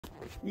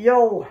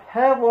Yo,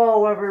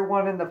 hello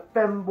everyone in the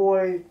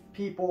femboy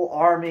people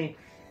army.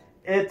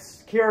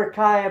 It's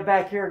Kirakaya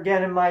back here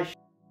again in my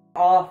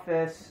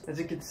office. As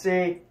you can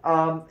see,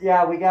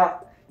 yeah,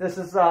 this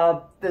is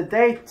the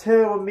day 2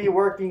 of me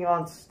working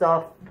on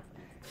stuff.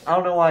 I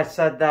don't know why I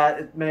said that.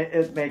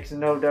 It makes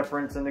no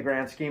difference in the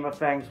grand scheme of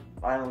things.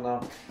 I don't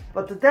know.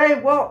 But today,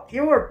 well,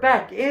 you are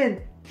back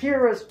in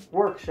Kira's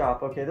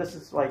workshop. Okay, this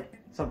is like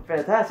some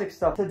fantastic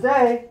stuff.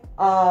 Today,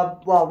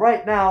 well,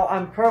 right now,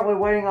 I'm currently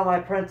waiting on my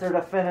printer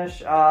to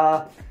finish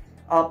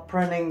up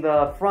printing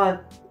the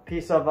front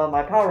piece of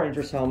my Power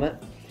Rangers helmet.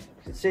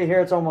 You can see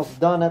here it's almost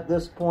done at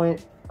this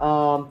point.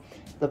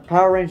 The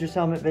Power Rangers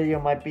helmet video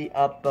might be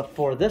up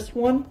before this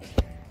one.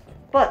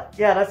 But,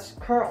 yeah, that's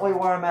currently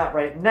where I'm at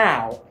right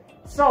now.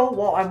 So,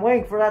 while I'm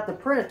waiting for that to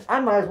print, I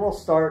might as well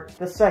start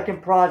the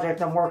second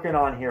project I'm working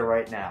on here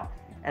right now.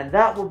 And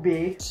that will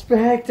be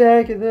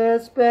Spectacular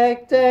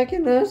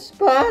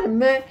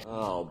Spider-Man.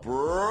 Oh,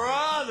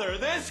 brother,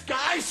 this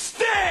guy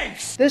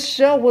stinks! This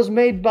shell was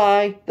made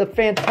by the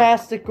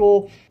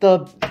fantastical, the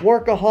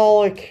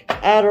workaholic,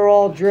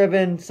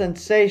 Adderall-driven,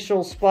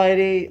 sensational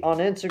Spidey on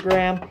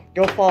Instagram.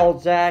 Go follow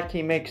Zach,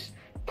 he makes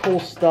cool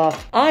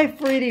stuff. I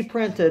 3D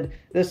printed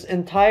this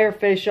entire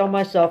face shell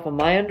myself on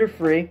my Ender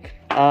Free.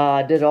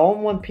 I did it all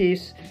in one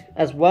piece,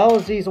 as well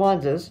as these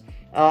lenses.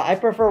 I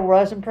prefer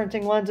resin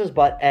printing lenses,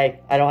 but hey,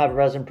 I don't have a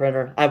resin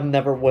printer. I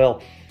never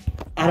will.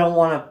 I don't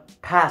want to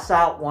pass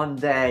out one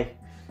day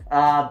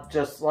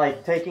just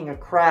like taking a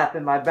crap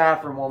in my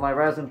bathroom while my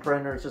resin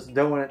printer is just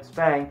doing its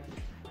thing.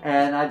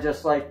 And I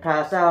just like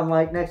pass out. I'm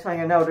like, next thing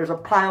I know, there's a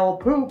pile of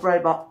poop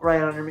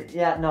right under me.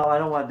 Yeah, no, I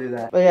don't want to do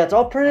that. But yeah, it's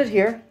all printed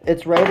here.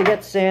 It's ready to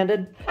get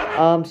sanded.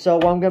 So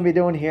what I'm going to be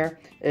doing here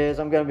is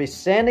I'm going to be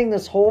sanding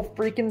this whole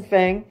freaking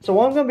thing. So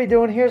what I'm going to be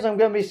doing here is I'm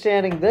going to be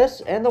sanding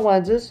this and the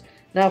lenses.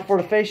 Now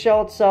for the face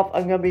shell itself,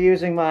 I'm going to be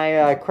using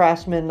my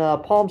Craftsman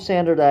palm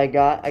sander that I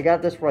got. I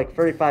got this for like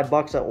 35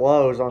 bucks at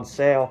Lowe's on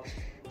sale.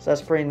 So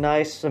that's pretty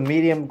nice. A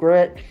medium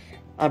grit.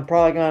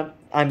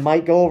 I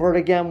might go over it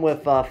again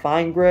with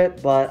fine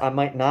grit, but I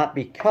might not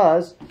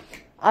because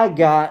I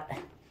got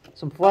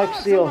some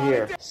Flex Seal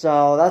here.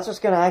 So that's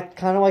just going to act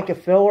kind of like a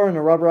filler and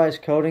a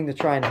rubberized coating to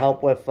try and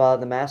help with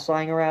the mask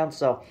lying around.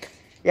 So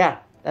yeah,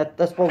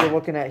 that's what we're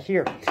looking at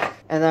here.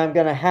 And then I'm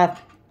going to have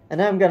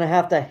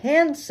to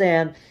hand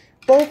sand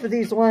both of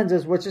these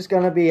lenses, which is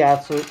going to be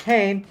absolute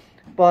pain.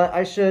 But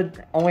I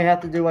should only have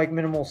to do like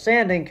minimal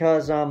sanding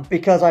because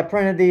I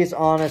printed these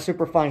on a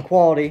super fine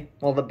quality.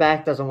 Well, the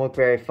back doesn't look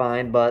very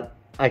fine, but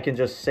I can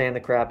just sand the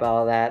crap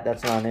out of that.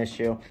 That's not an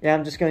issue. Yeah,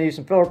 I'm just going to use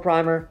some filler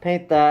primer,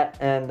 paint that,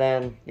 and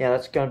then, yeah,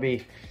 that's going to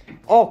be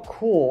all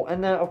cool.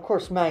 And then, of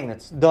course,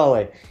 magnets.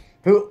 Duh.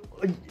 You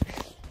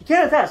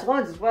can't attach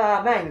lenses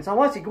without magnets. And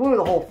once you glue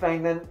the whole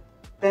thing, then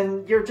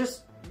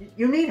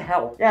you need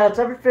help. Yeah, that's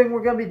everything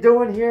we're going to be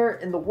doing here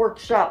in the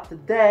workshop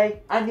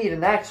today. I need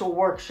an actual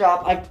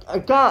workshop. I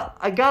got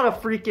a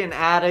freaking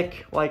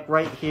attic, like,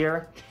 right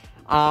here.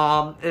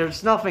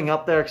 There's nothing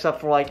up there except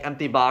for, like,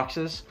 empty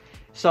boxes.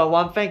 So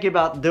what I'm thinking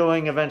about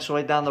doing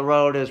eventually down the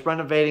road is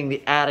renovating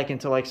the attic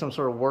into, like, some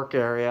sort of work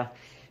area.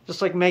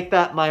 Just, like, make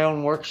that my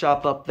own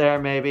workshop up there,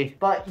 maybe.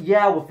 But,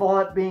 yeah, with all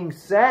that being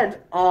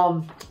said,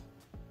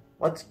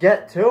 let's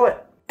get to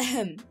it.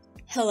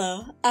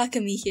 Hello,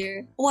 Akami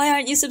here. Why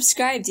aren't you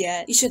subscribed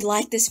yet? You should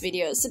like this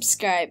video,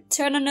 subscribe,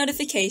 turn on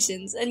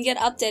notifications, and get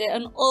updated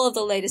on all of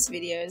the latest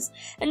videos.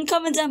 And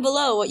comment down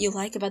below what you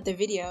like about the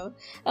video,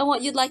 and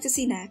what you'd like to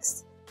see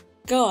next.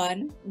 Go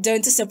on,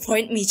 don't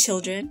disappoint me,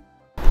 children.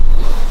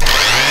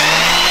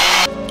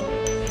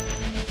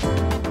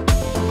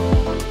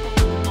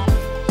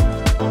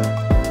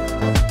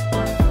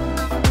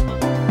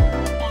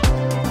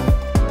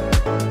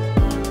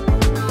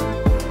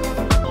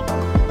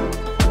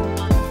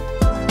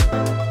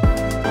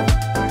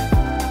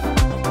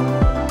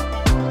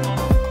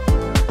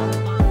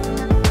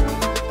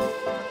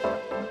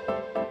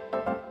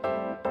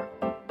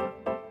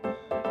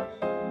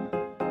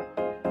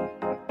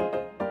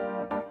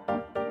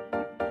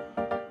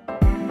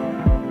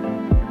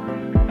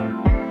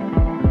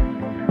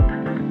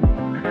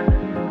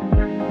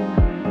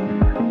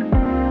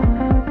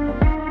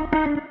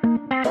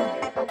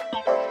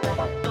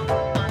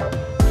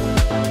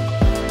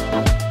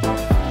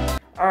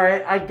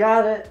 Alright, I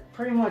got it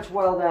pretty much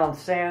well down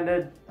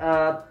sanded.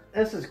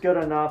 This is good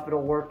enough.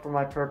 It'll work for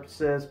my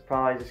purposes.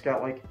 Probably just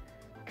got like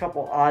a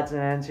couple odds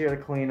and ends here to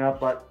clean up,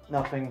 but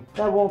nothing.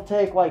 That won't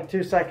take like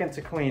 2 seconds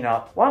to clean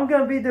up. What I'm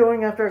going to be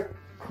doing after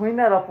I clean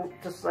that up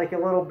just like a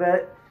little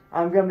bit,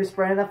 I'm going to be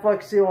spraying that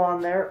Flex Seal on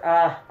there.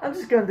 I'm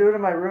just going to do it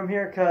in my room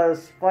here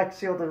because Flex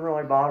Seal doesn't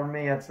really bother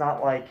me. It's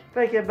not like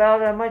thinking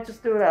about it. I might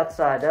just do it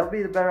outside. That would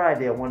be the better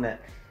idea, wouldn't it?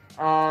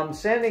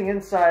 Sanding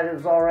inside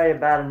is already a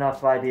bad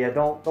enough idea.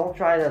 Don't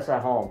try this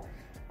at home.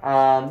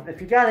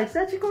 If you got an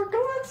extension cord,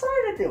 go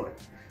outside and do it.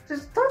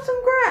 Just touch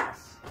some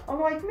grass,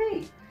 unlike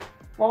me.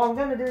 Well, I'm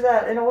going to do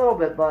that in a little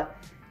bit, but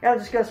yeah, I'm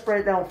just going to spray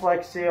it down with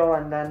Flex Seal,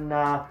 and then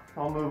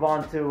I'll move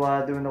on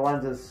to doing the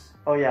lenses.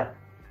 Oh yeah,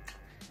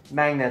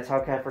 magnets. How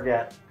can I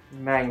forget?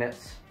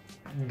 Magnets.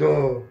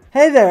 Duh.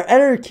 Hey there,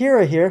 Editor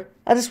Kira here.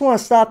 I just want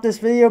to stop this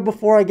video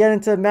before I get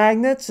into the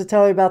magnets to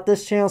tell you about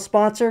this channel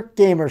sponsor,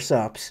 Gamer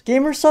Supps.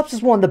 Gamer Supps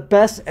is one of the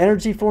best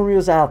energy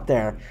formulas out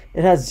there.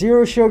 It has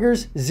 0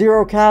 sugars,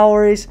 0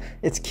 calories,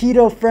 it's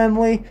keto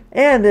friendly,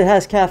 and it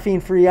has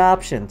caffeine-free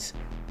options.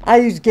 I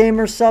use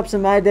Gamer Supps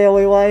in my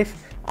daily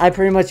life. I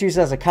pretty much use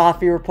it as a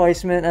coffee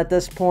replacement at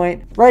this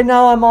point. Right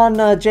now I'm on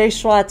J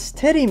Schlatt's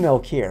Titty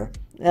Milk here.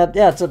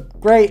 Yeah, it's a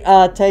great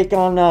take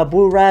on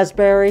blue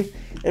raspberry.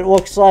 It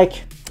looks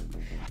like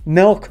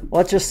milk,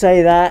 let's just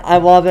say that. I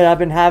love it. I've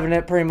been having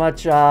it pretty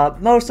much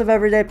most of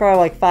every day, probably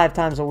like 5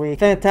 times a week.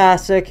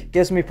 Fantastic,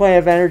 gives me plenty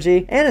of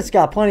energy, and it's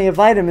got plenty of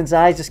vitamins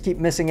I just keep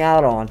missing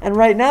out on. And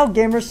right now,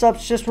 Gamer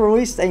Supps just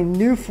released a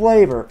new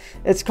flavor.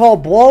 It's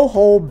called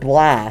Blowhole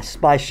Blast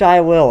by Shy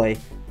Lily.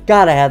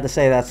 God, I had to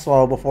say that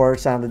slow before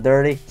it sounded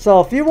dirty. So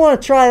if you want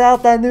to try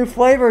out that new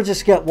flavor,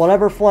 just get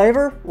whatever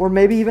flavor, or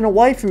maybe even a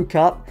waifu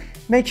cup.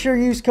 Make sure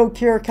you use code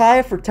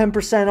KIRAKAIA for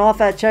 10%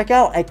 off at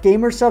checkout at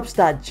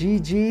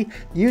gamersupps.gg.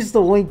 Use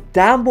the link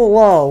down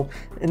below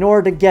in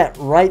order to get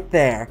right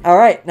there.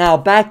 Alright, now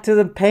back to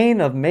the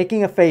pain of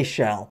making a face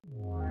shell.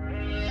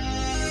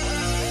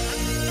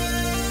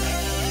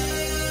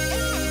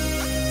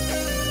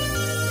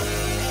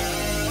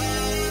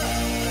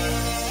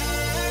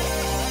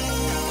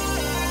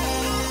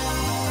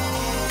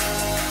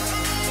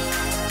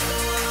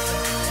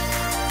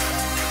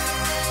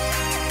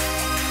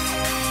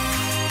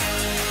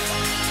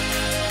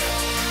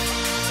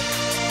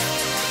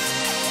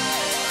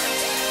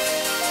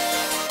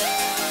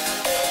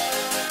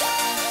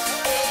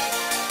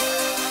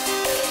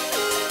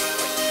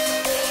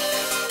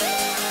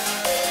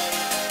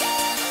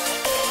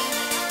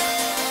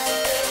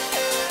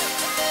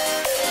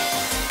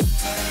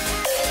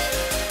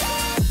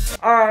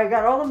 Alright, I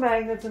got all the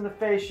magnets in the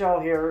face shell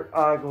here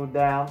glued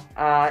down.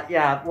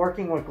 Yeah,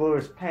 working with glue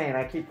is pain.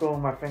 I keep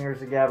gluing my fingers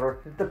together.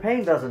 The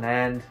pain doesn't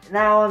end.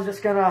 Now I'm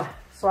just gonna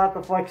slap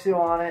the Flex Seal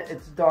on it.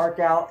 It's dark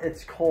out,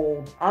 it's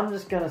cold. I'm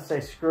just gonna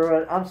say screw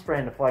it. I'm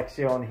spraying the Flex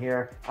Seal in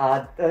here.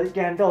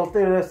 Again, don't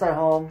do this at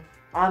home.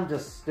 I'm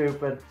just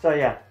stupid. So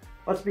yeah,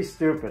 let's be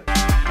stupid.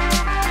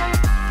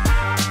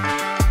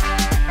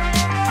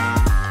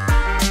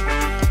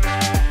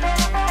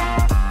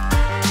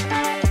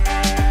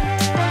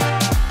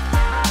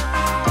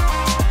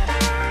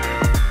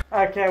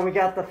 Okay, we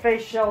got the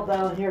face shell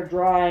down here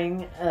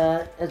drying.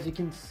 As you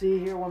can see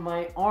here with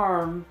my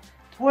arm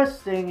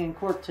twisting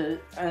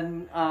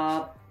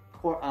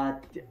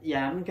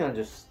yeah, I'm gonna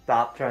just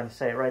stop trying to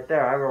say it right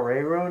there. I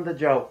already ruined the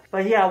joke.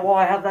 But yeah, while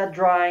I have that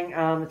drying,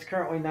 it's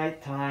currently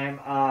nighttime.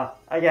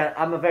 Again,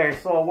 I'm a very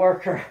slow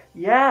worker.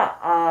 Yeah,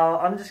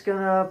 I'm just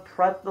gonna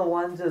prep the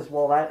lenses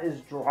while that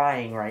is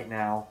drying right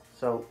now.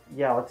 So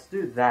yeah, let's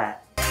do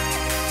that.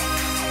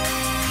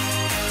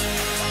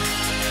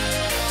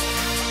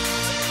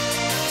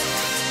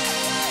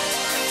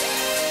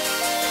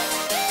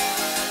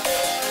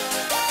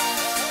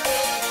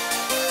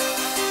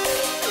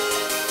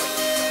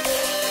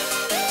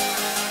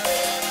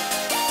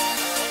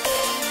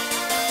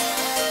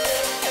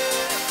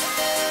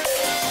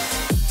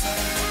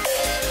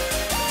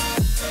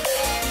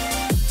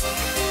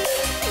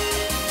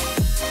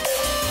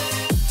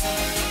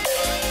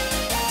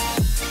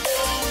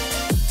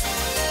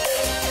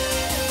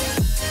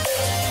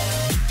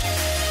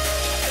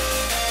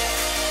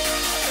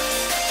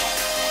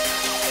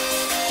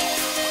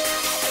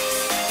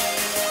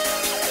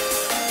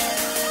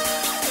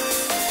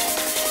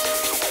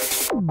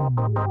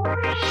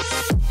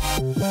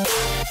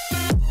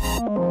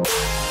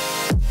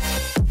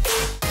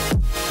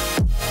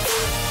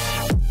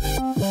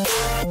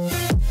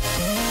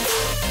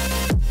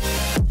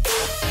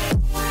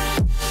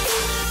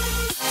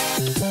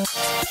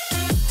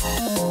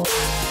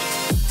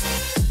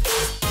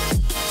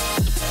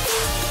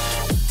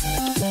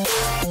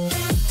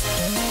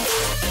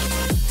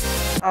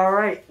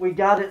 Alright, we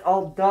got it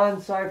all done.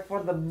 Sorry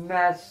for the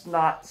mess.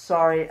 Not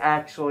sorry,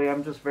 actually.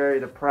 I'm just very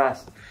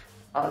depressed.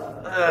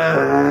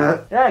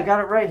 Yeah, I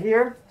got it right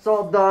here. It's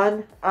all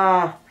done.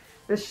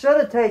 This should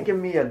have taken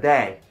me a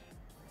day.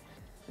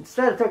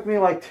 Instead, it took me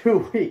like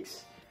 2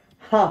 weeks.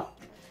 Huh.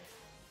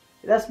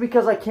 That's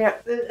because I can't...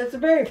 It's a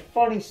very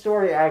funny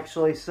story,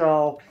 actually.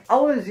 So, I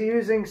was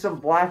using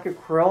some black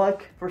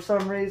acrylic for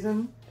some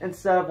reason,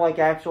 instead of like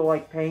actual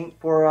like paint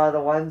for the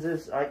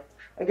lenses.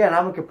 Again,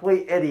 I'm a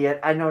complete idiot.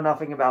 I know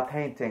nothing about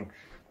painting.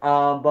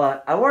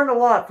 But I learned a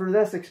lot through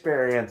this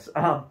experience.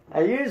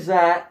 I used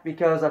that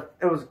because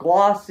it was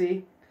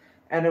glossy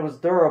and it was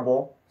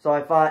durable. So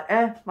I thought,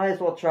 might as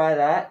well try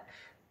that.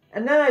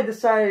 And then I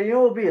decided, you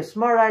know, it would be a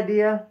smart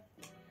idea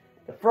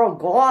to throw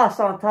gloss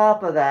on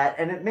top of that.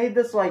 And it made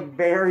this like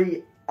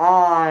very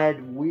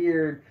odd,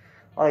 weird,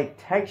 like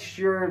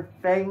textured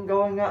thing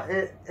going on.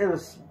 It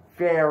was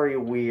very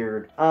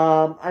weird.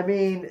 I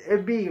mean,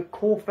 it'd be a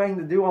cool thing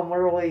to do on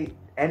literally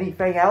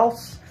anything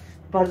else,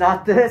 but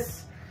not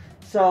this.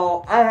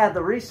 So I had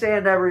to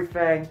resand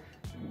everything,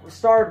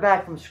 started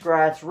back from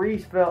scratch,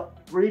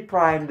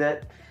 reprimed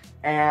it,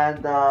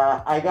 and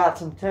I got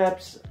some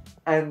tips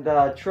and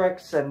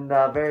tricks and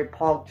very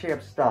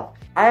PogChamp stuff.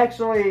 I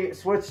actually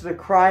switched to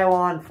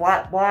Krylon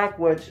flat black,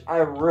 which I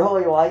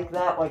really like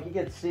that. Like, you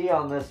can see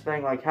on this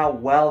thing, like, how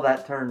well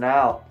that turned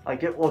out.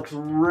 Like, it looks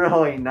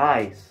really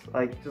nice.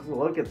 Like, just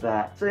look at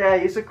that. So yeah, I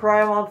used a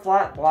Krylon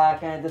flat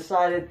black, and I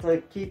decided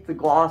to keep the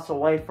gloss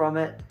away from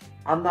it.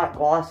 I'm not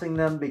glossing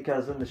them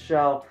because in the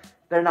show,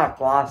 they're not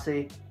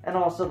glossy. And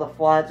also the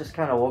flat just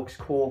kind of looks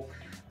cool.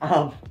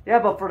 Yeah,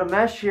 but for the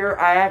mesh here,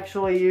 I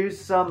actually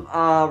used some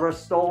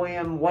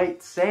Rustoleum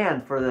white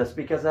sand for this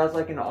because it has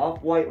like an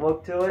off-white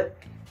look to it.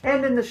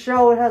 And in the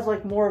show, it has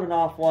like more of an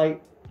off-white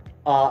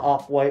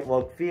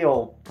look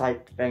feel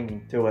type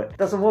thing to it.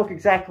 Doesn't look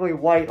exactly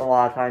white a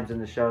lot of times in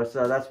the show,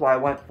 so that's why I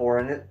went for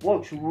it, and it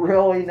looks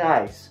really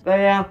nice. But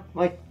yeah,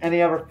 like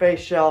any other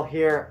face shell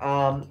here,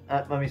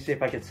 let me see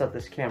if I can set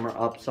this camera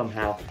up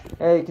somehow.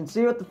 Hey, you can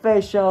see with the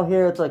face shell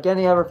here, it's like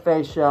any other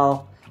face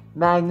shell.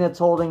 Magnets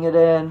holding it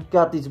in.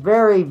 Got these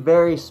very,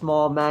 very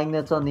small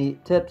magnets on the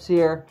tips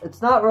here.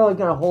 It's not really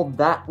going to hold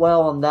that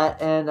well on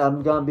that end.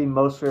 I'm going to be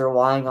mostly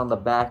relying on the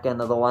back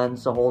end of the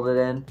lens to hold it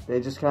in.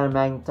 They just kind of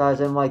magnetize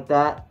in like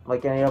that,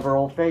 like any other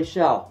old face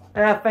shell.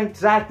 And I think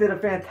Zach did a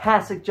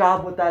fantastic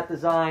job with that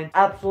design.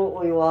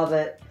 Absolutely love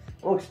it.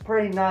 Looks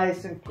pretty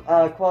nice and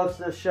close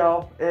to the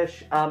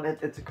show-ish.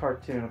 It's a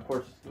cartoon. Of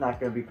course, it's not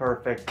going to be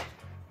perfect,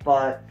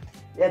 but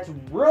it's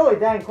really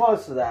dang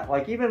close to that.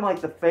 Like, even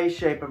like the face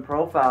shape and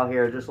profile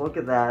here, just look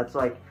at that. It's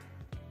like,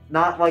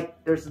 not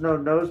like there's no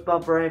nose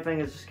bump or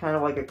anything. It's just kind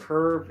of like a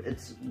curve.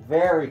 It's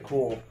very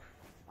cool.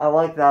 I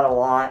like that a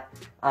lot.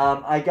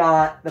 I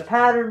got the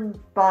pattern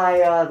by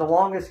The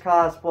Longest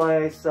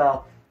Cosplay,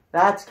 so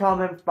that's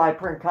coming by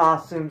Print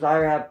Costumes. I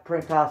already have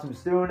Print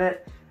Costumes doing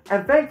it.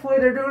 And thankfully,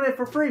 they're doing it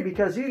for free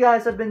because you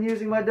guys have been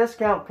using my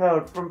discount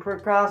code from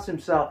Print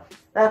Costumes. So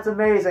that's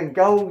amazing.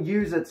 Go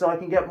use it so I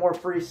can get more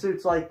free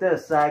suits like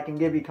this so I can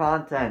give you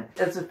content.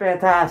 It's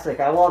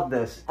fantastic. I love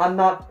this. I'm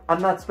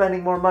not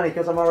spending more money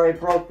because I'm already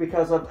broke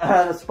because of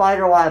the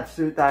Spider Lab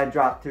suit that I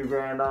dropped $2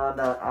 grand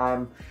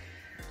on.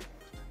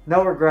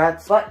 No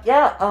regrets. But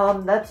yeah,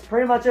 that's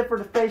pretty much it for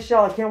the face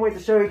shell. I can't wait to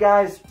show you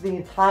guys the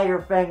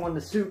entire thing when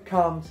the suit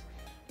comes.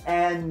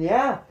 And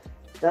yeah,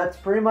 that's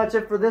pretty much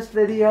it for this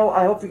video.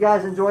 I hope you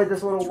guys enjoyed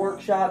this little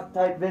workshop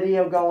type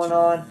video going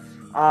on.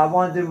 I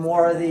want to do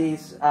more of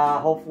these.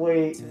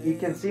 Hopefully you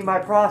can see my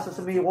process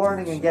of me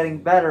learning and getting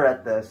better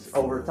at this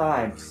over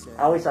time.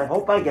 At least I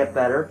hope I get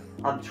better.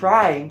 I'm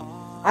trying.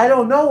 I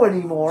don't know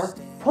anymore.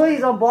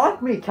 Please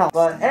unblock me, Cal.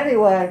 But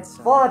anyway,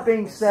 with all that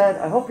being said,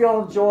 I hope you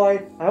all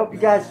enjoyed. I hope you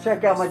guys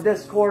check out my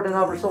Discord and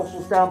other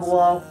socials down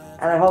below.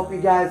 And I hope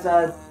you guys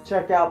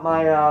check out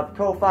my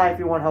Ko-Fi if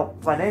you want to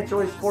help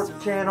financially support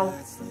the channel.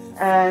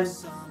 And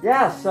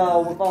yeah,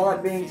 so with all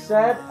that being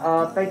said,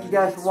 thank you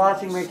guys for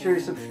watching. Make sure you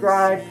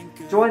subscribe.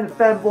 Join the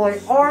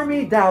Femboy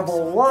Army down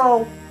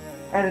below.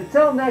 And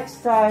until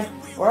next time,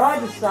 where I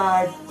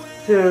decide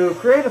to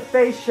create a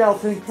face shell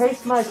to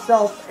encase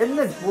myself in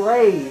the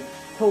grave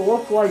to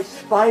look like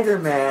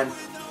Spider-Man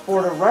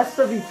for the rest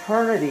of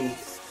eternity.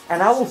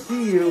 And I will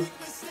see you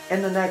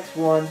in the next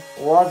one.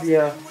 Love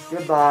you.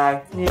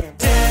 Goodbye.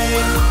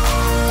 Yeah.